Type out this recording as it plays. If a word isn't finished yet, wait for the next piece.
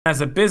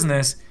as a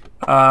business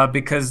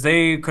because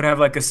they could have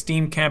like a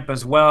STEAM camp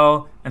as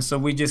well, and so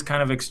we just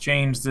kind of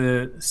exchanged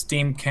the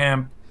STEAM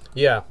camp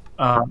Yeah,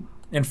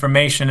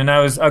 information. And I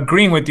was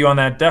agreeing with you on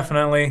that,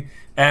 definitely.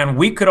 And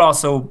we could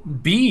also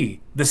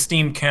be the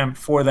STEAM camp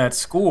for that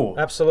school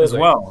as absolutely,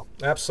 well.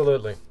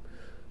 absolutely.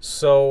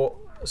 So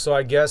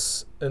I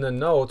guess in the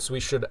notes we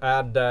should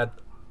add that.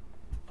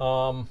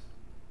 Um,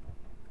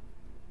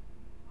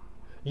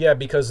 yeah,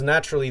 because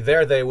naturally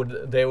there they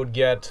would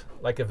get,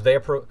 like, if they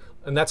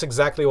and that's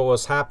exactly what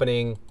was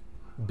happening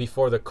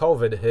before the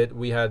COVID hit.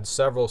 We had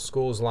several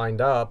schools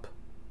lined up,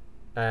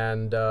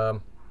 and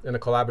in a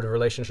collaborative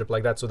relationship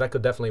like that, so that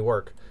could definitely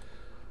work.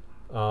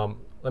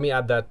 Let me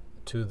add that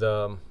to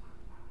the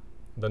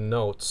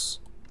notes.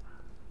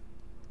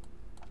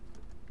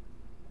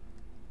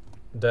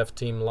 Dev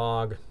team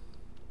log,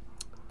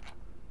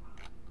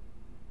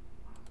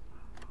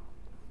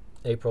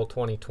 April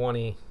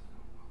 2020.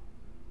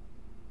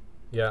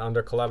 Yeah,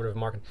 under collaborative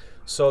marketing.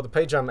 So the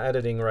page I'm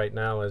editing right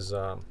now is,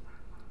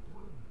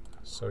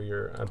 so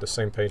you're at the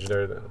same page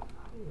there.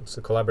 It's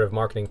the collaborative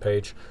marketing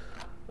page.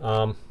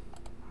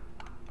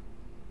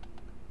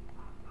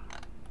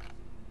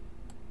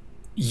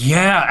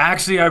 Yeah,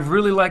 actually, I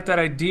really like that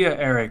idea,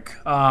 Eric.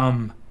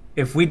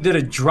 If we did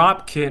a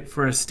drop kit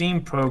for a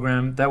STEAM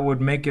program, that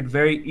would make it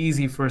very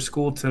easy for a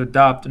school to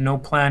adopt. No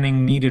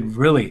planning needed,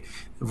 really.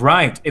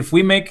 Right. If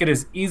we make it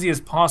as easy as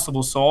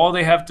possible, so all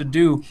they have to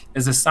do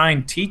is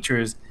assign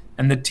teachers,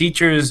 and the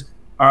teachers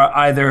are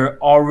either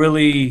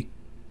already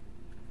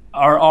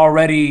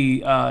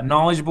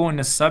knowledgeable in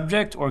the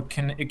subject, or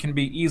it can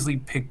be easily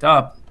picked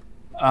up.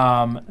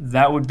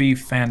 That would be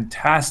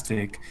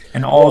fantastic.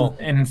 And Well,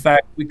 in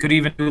fact, we could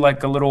even do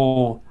like a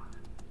little.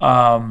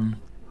 Um,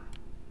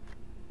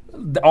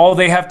 all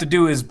they have to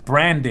do is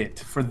brand it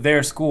for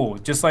their school,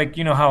 just like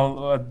you know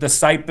how the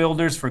site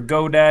builders for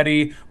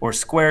GoDaddy or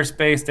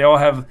Squarespace, they all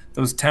have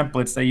those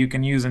templates that you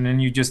can use, and then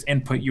you just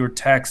input your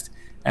text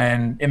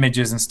and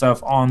images and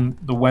stuff on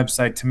the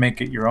website to make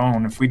it your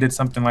own. If we did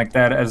something like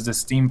that as the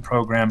STEAM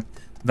program,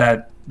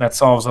 that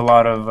solves a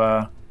lot of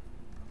I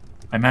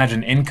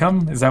imagine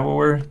income. Is that what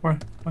we're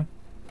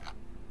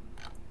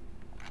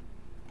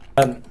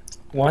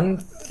One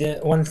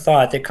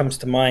thought that comes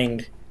to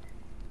mind,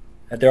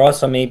 there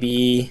also may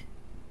be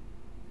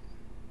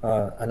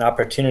an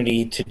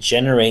opportunity to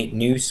generate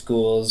new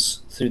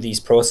schools through these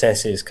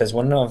processes, because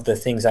one of the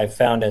things I've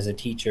found as a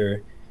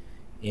teacher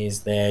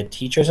is that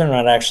teachers are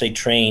not actually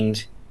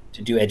trained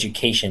to do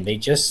education. They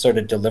just sort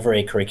of deliver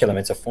a curriculum.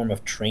 It's a form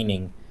of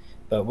training.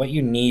 But what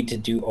you need to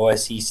do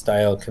OSE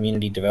style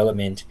community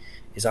development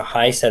is a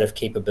high set of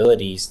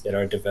capabilities that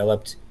are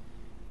developed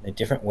in a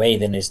different way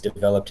than is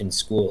developed in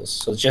schools.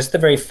 So just the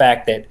very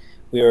fact that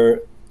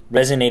we're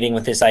resonating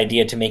with this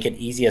idea to make it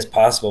easy as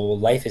possible. Well,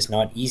 life is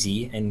not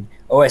easy, and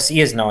OSE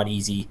is not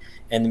easy,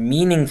 and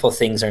meaningful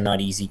things are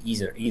not easy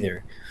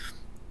either.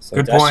 So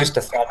good that's point. just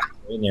a thought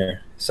in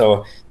there.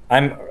 So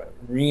I'm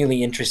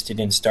really interested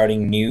in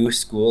starting new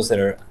schools that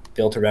are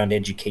built around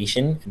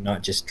education and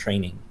not just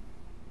training.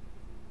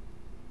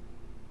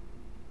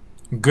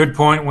 Good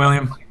point,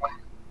 William.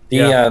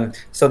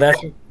 So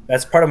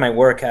that's part of my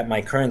work at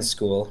my current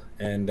school,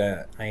 and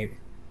I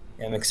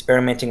am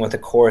experimenting with a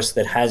course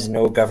that has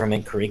no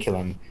government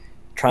curriculum,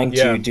 trying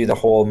to do the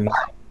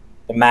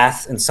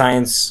math and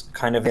science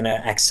kind of in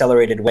an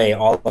accelerated way,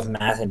 all of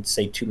math in,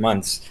 say, 2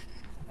 months,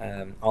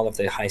 all of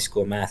the high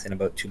school math in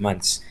about 2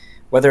 months.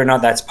 Whether or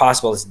not that's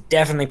possible, it's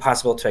definitely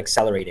possible to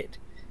accelerate it.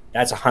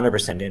 That's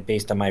 100%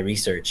 based on my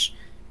research,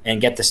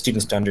 and get the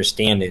students to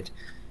understand it.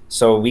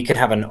 So we could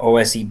have an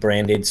OSE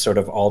branded sort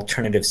of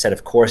alternative set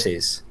of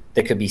courses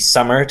that could be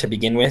summer to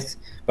begin with,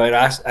 but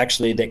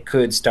actually that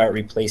could start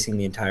replacing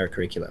the entire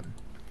curriculum.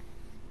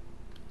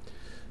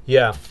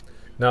 yeah.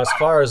 Now, as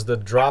far as the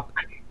drop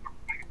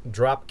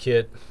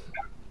kit,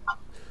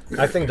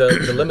 I think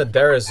the limit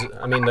there is,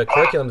 I mean, the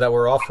curriculum that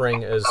we're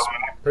offering is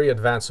pretty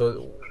advanced,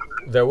 so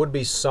there would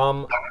be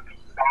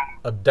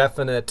a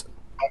definite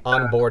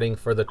onboarding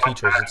for the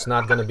teachers. It's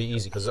not going to be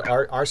easy because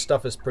our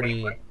stuff is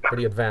pretty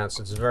advanced.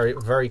 It's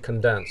very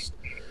condensed.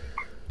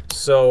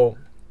 So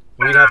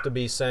we'd have to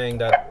be saying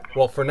that,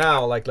 well, for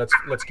now, like,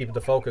 let's keep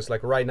the focus.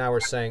 Like right now we're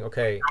saying,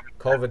 okay,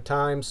 COVID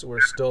times,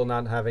 we're still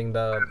not having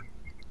the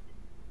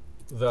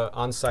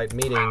on-site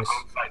meetings,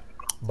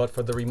 but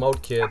for the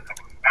remote kit,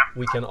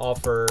 we can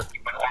offer.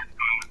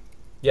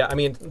 Yeah, I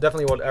mean,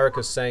 definitely what Eric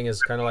is saying is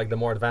kind of like the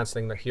more advanced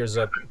thing, that here's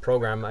a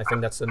program. I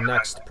think that's the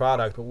next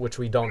product, which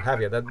we don't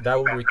have yet. That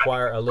would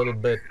require a little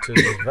bit to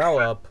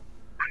develop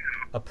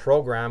a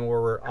program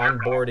where we're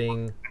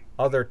onboarding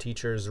other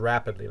teachers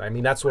rapidly. I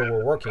mean, that's what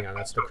we're working on.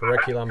 That's the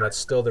curriculum. That's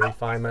still the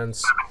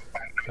refinements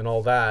and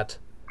all that.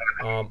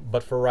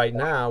 But for right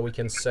now, we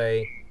can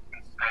say,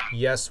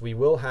 yes, we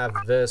will have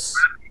this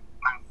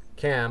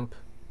camp.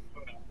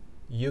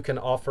 You can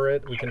offer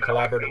it. We can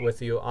collaborate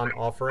with you on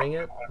offering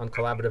it, on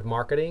collaborative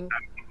marketing.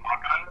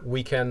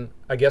 We can,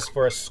 I guess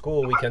for a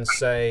school, we can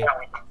say,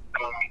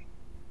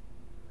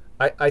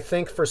 I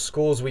think for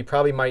schools, we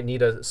probably might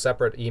need a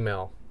separate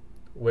email,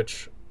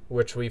 which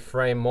we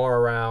frame more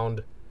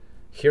around,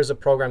 here's a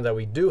program that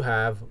we do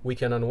have. We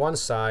can, on one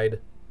side,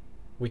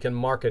 we can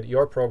market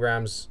your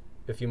programs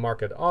if you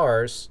market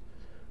ours,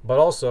 but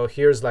also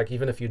here's like,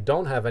 even if you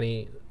don't have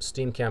any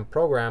Steam Camp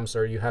programs,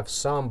 or you have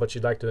some but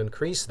you'd like to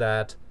increase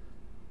that,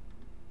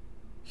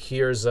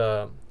 here's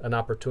an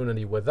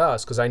opportunity with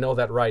us, because I know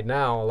that right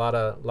now a lot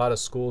of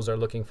schools are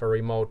looking for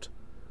remote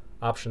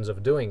options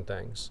of doing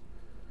things.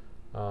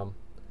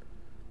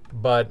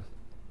 But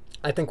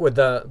I think with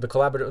the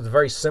collaborative, the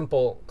very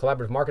simple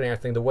collaborative marketing, I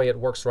think the way it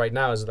works right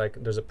now is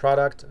like there's a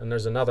product and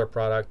there's another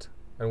product,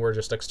 and we're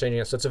just exchanging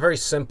it. So it's a very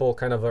simple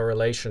kind of a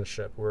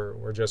relationship.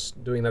 We're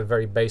just doing that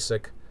very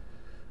basic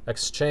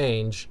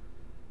exchange,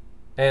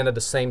 and at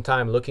the same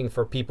time looking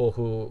for people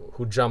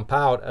who jump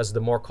out as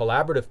the more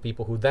collaborative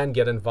people, who then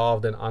get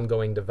involved in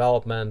ongoing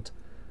development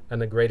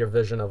and the greater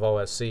vision of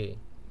OSE.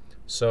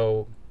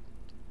 So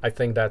I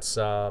think that's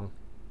will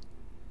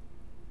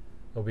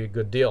be a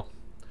good deal.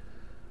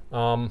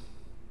 So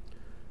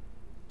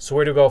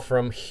where to go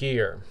from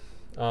here?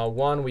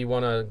 One, we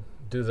want to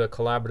do the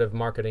collaborative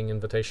marketing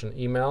invitation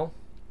email.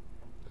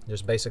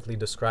 Just basically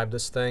describe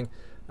this thing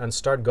and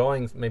start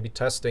going, maybe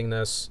testing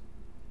this.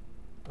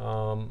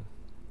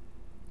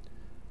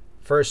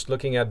 First,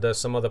 looking at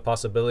some of the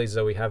possibilities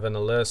that we have in a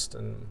list,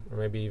 and or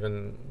maybe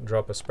even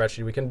drop a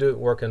spreadsheet. We can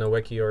work in a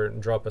wiki or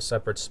drop a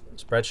separate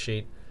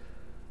spreadsheet,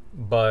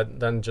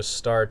 but then just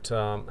start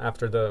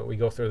after we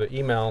go through the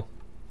email,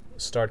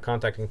 start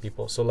contacting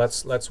people. So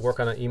let's work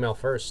on an email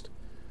first.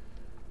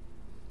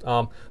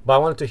 But I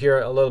wanted to hear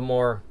a little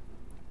more,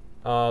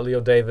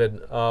 Leo, David.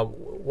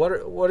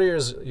 What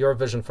is your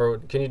vision for?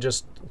 Can you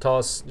just tell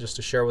us, just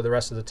to share with the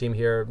rest of the team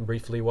here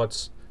briefly,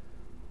 what's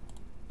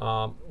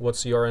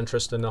your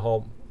interest in the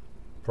whole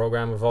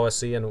program of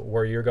OSE and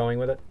where you're going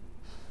with it?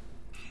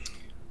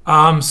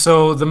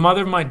 So the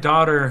mother of my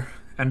daughter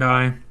and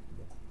I,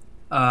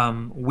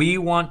 we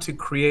want to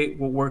create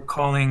what we're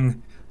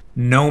calling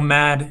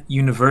Nomad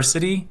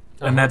University,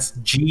 and that's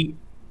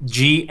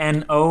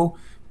GNO,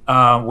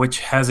 which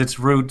has its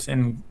root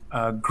in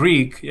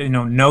Greek,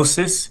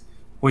 gnosis,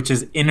 which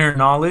is inner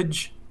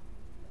knowledge,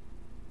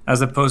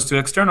 as opposed to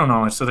external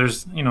knowledge. So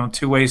there's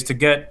two ways to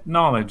get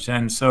knowledge,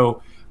 and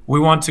so we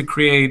want to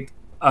create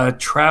a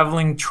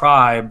traveling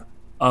tribe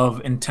of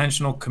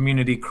intentional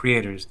community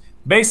creators.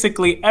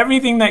 Basically,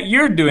 everything that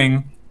you're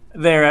doing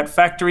there at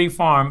Factory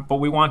Farm, but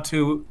we want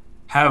to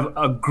have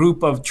a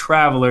group of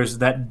travelers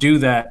that do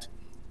that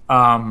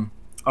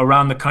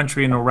around the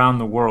country and around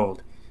the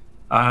world.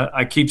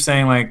 I keep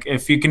saying, like,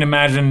 if you can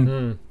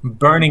imagine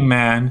Burning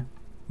Man,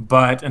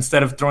 but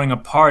instead of throwing a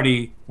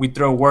party, we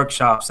throw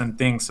workshops and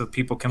things so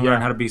people can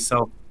learn how to be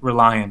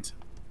self-reliant,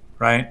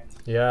 right?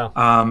 Yeah.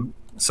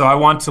 So I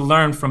want to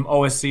learn from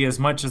OSE as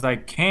much as I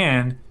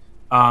can,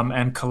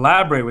 and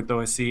collaborate with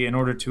OSE in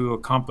order to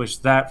accomplish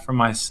that for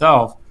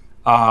myself,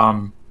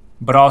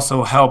 but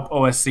also help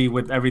OSE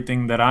with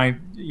everything that I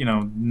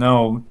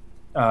know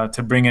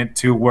to bring it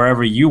to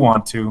wherever you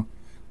want to,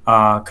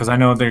 because I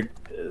know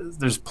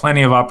there's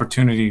plenty of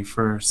opportunity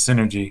for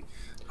synergy.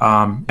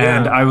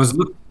 And I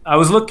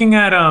was looking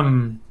at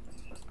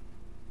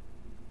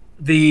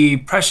the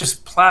precious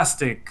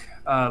plastic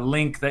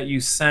link that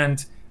you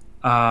sent,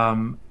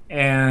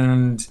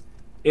 and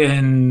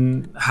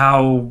in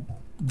how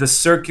the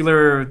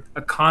circular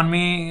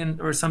economy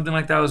or something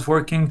like that was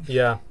working.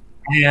 Yeah.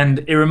 And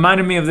it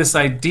reminded me of this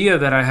idea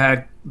that I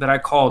had that I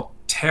called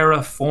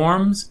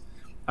terraforms,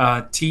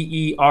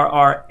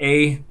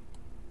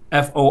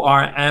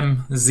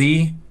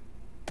 TERRAFORMZ.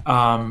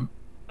 And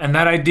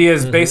that idea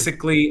is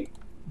basically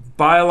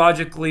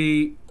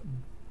biologically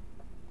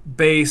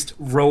based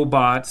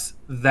robots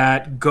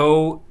that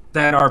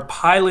are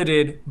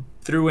piloted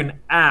through an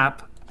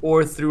app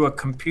or through a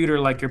computer,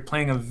 like you're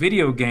playing a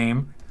video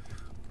game,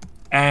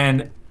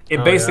 and it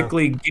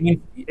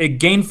it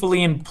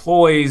gainfully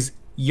employs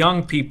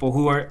young people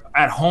who are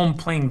at home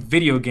playing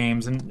video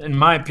games, and in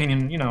my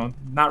opinion,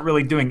 not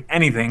really doing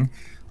anything.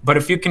 But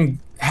if you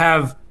can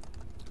have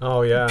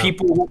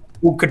people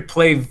who could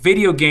play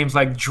video games,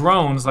 like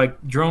drones,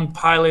 like drone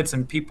pilots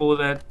and people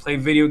that play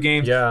video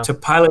games, to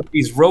pilot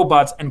these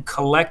robots and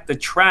collect the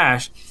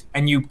trash,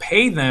 and you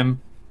pay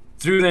them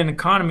through an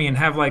economy and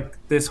have like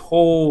this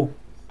whole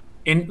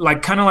kind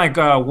of like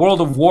a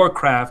World of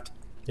Warcraft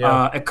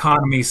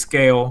economy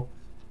scale.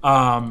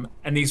 And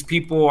these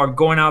people are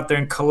going out there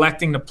and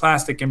collecting the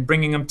plastic and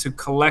bringing them to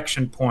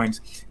collection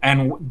points,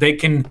 and they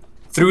can,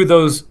 through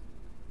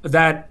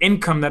that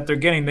income that they're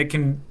getting, they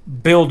can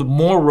build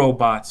more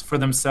robots for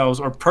themselves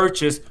or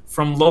purchase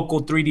from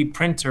local 3D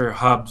printer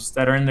hubs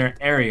that are in their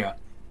area.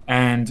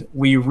 And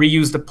we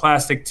reuse the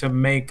plastic to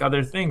make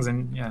other things.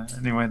 And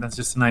anyway, that's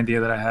just an idea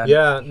that I had.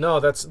 Yeah, no,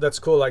 that's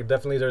cool. Like,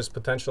 definitely there's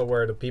potential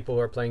where the people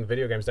who are playing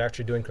video games, they're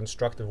actually doing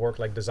constructive work,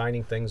 like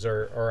designing things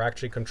or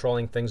actually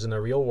controlling things in the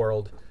real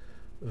world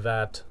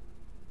that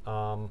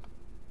are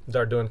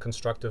doing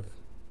constructive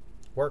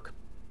work.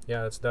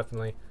 Yeah, it's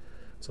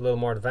a little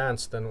more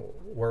advanced than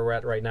where we're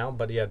at right now,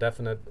 but yeah,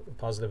 definite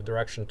positive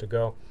direction to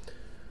go.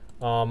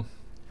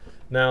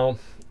 Now,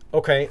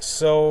 okay,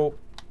 so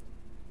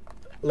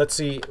let's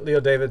see, Leo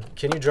David,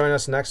 can you join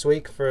us next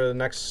week for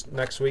next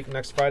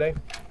Friday?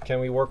 Can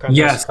we work on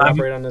Yes, this,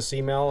 collaborate on this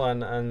email,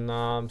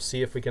 and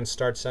see if we can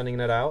start sending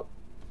it out?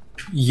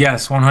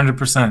 Yes,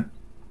 100%.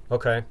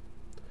 Okay.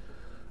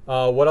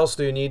 What else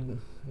do you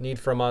need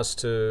from us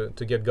to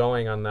get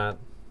going on that?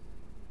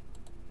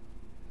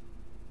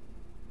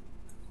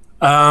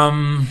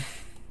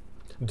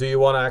 Do you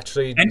want to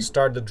actually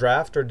start the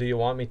draft, or do you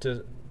want me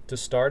to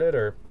start it,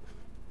 or?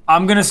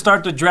 I'm going to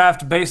start the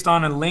draft based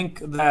on a link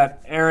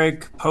that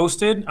Eric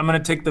posted. I'm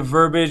going to take the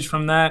verbiage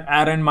from that,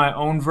 add in my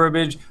own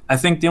verbiage. I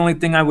think the only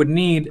thing I would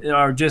need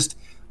are just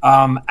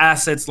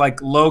assets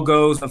like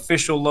logos,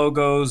 official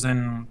logos,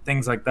 and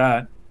things like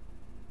that.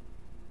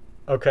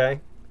 Okay.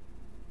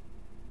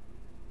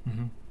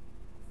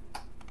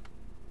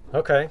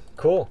 Okay,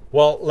 cool.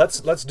 Well, let's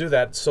do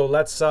that. So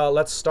let's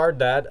start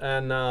that,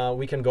 and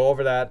we can go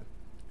over that,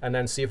 and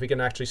then see if we can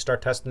actually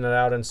start testing it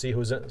out and see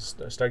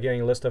start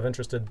getting a list of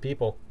interested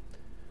people.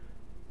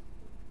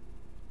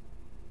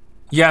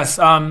 Yes,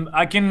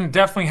 I can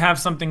definitely have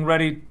something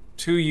ready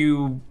to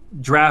you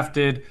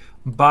drafted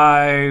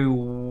by,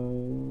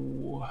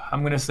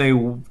 I'm going to say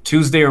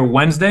Tuesday or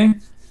Wednesday.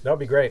 That would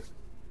be great.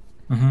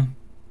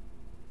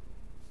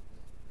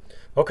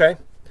 Okay.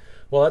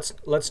 Well,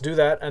 let's do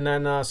that, and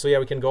then so yeah,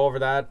 we can go over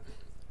that,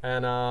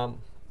 and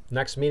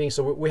next meeting.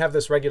 So we have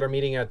this regular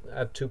meeting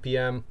at 2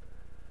 p.m.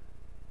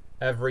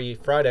 every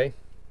Friday,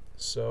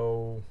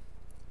 so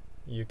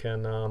you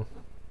can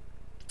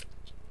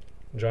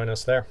join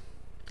us there,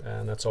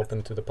 and that's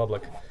open to the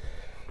public.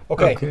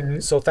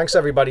 Okay. So thanks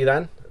everybody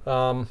then.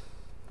 I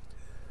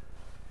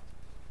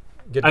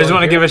just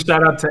want to give a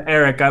shout out to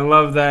Eric. I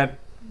love that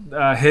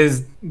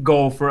his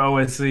goal for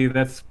OSC.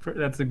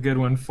 That's a good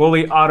one.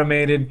 Fully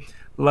automated.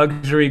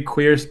 Luxury,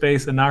 queer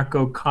space,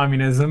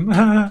 anarcho-communism.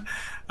 I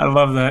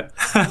love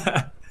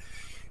that.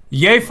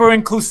 Yay for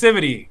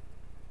inclusivity.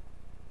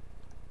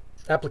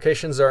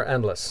 Applications are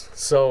endless.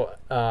 So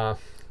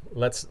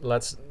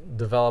let's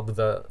develop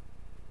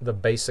the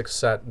basic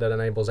set that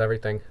enables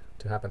everything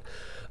to happen.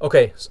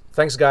 Okay,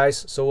 thanks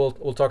guys. So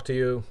we'll talk to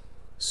you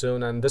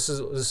soon. And this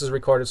is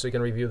recorded, so you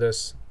can review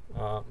this.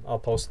 I'll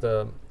post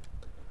the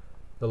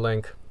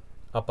link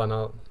up on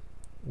a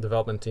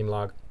development team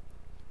log.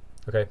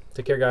 Okay,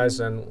 take care, guys,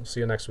 and we'll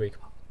see you next week.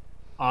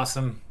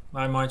 Awesome.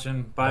 Bye,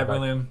 Marcin. Bye, Bye-bye.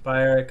 William.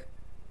 Bye, Eric.